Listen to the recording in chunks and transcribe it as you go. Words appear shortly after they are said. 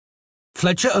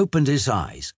Fletcher opened his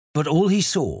eyes, but all he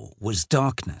saw was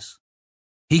darkness.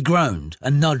 He groaned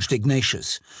and nudged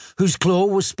Ignatius, whose claw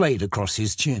was splayed across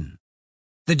his chin.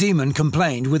 The demon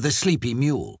complained with a sleepy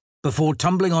mewl before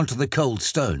tumbling onto the cold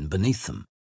stone beneath them.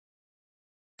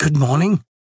 "Good morning,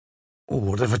 or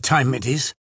whatever time it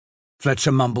is,"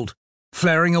 Fletcher mumbled,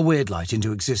 flaring a weird light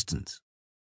into existence.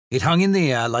 It hung in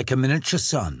the air like a miniature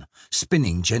sun,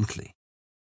 spinning gently.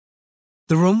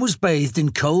 The room was bathed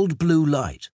in cold blue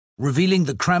light, revealing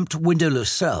the cramped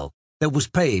windowless cell that was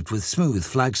paved with smooth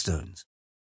flagstones.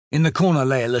 In the corner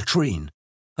lay a latrine,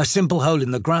 a simple hole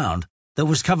in the ground that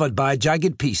was covered by a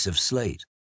jagged piece of slate.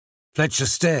 Fletcher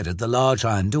stared at the large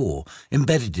iron door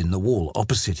embedded in the wall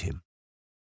opposite him.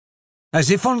 As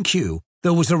if on cue,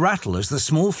 there was a rattle as the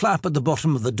small flap at the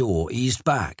bottom of the door eased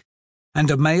back,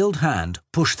 and a mailed hand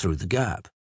pushed through the gap.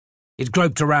 It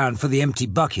groped around for the empty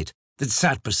bucket that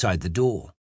sat beside the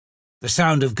door. The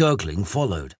sound of gurgling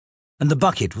followed, and the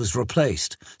bucket was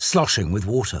replaced, sloshing with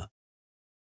water.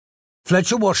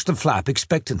 Fletcher watched the flap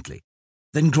expectantly,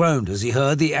 then groaned as he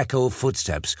heard the echo of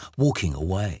footsteps walking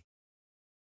away.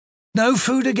 "No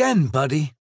food again,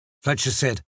 buddy," Fletcher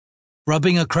said,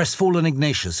 rubbing a crestfallen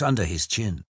Ignatius under his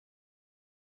chin.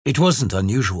 It wasn't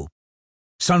unusual.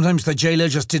 Sometimes the jailer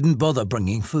just didn't bother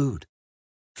bringing food.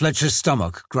 Fletcher's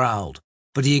stomach growled,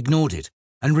 but he ignored it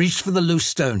and reached for the loose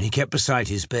stone he kept beside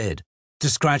his bed to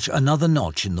scratch another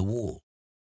notch in the wall.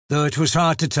 Though it was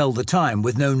hard to tell the time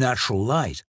with no natural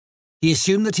light, he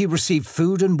assumed that he received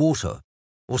food and water,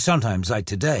 or sometimes like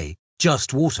today,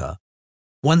 just water,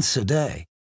 once a day.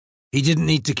 He didn't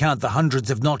need to count the hundreds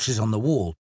of notches on the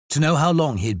wall to know how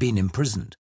long he had been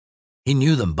imprisoned. He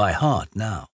knew them by heart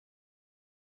now.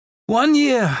 1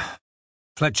 year,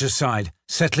 Fletcher sighed,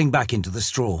 settling back into the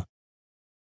straw.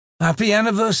 Happy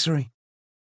anniversary.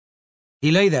 He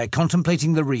lay there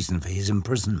contemplating the reason for his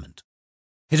imprisonment.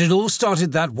 It had all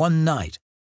started that one night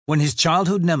when his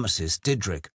childhood nemesis,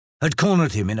 Didrik, had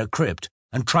cornered him in a crypt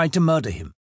and tried to murder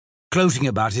him, gloating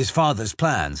about his father's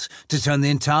plans to turn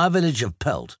the entire village of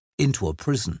Pelt into a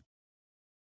prison.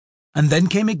 And then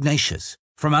came Ignatius,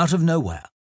 from out of nowhere,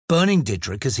 burning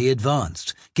Didrik as he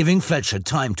advanced, giving Fletcher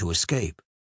time to escape.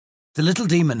 The little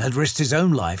demon had risked his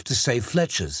own life to save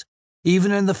Fletcher's,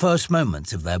 even in the first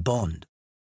moments of their bond.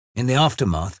 In the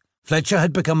aftermath, Fletcher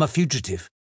had become a fugitive,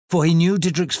 for he knew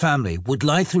Didrik's family would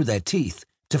lie through their teeth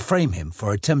to frame him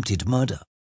for attempted murder.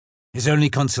 His only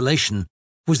consolation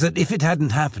was that if it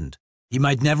hadn't happened, he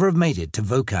might never have made it to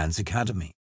Vokan's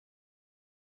academy.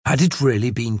 Had it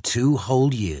really been 2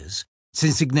 whole years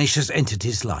since Ignatius entered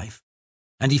his life,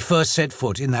 and he first set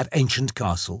foot in that ancient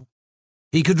castle?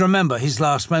 He could remember his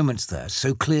last moments there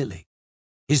so clearly.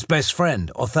 His best friend,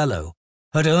 Othello,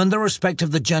 had earned the respect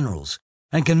of the generals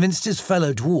and convinced his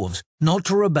fellow dwarves not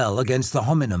to rebel against the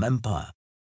Hominum Empire.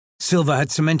 Silva had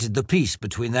cemented the peace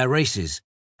between their races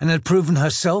and had proven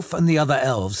herself and the other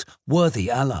elves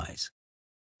worthy allies.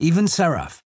 Even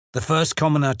Seraph, the first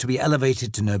commoner to be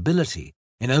elevated to nobility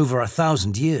in over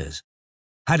 1,000 years,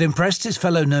 had impressed his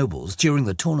fellow nobles during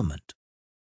the tournament.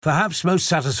 Perhaps most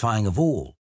satisfying of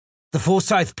all, the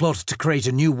Forsyth plot to create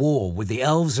a new war with the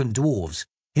elves and dwarves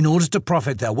in order to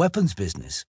profit their weapons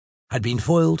business had been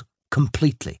foiled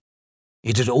completely.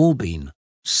 It had all been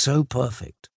so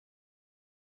perfect.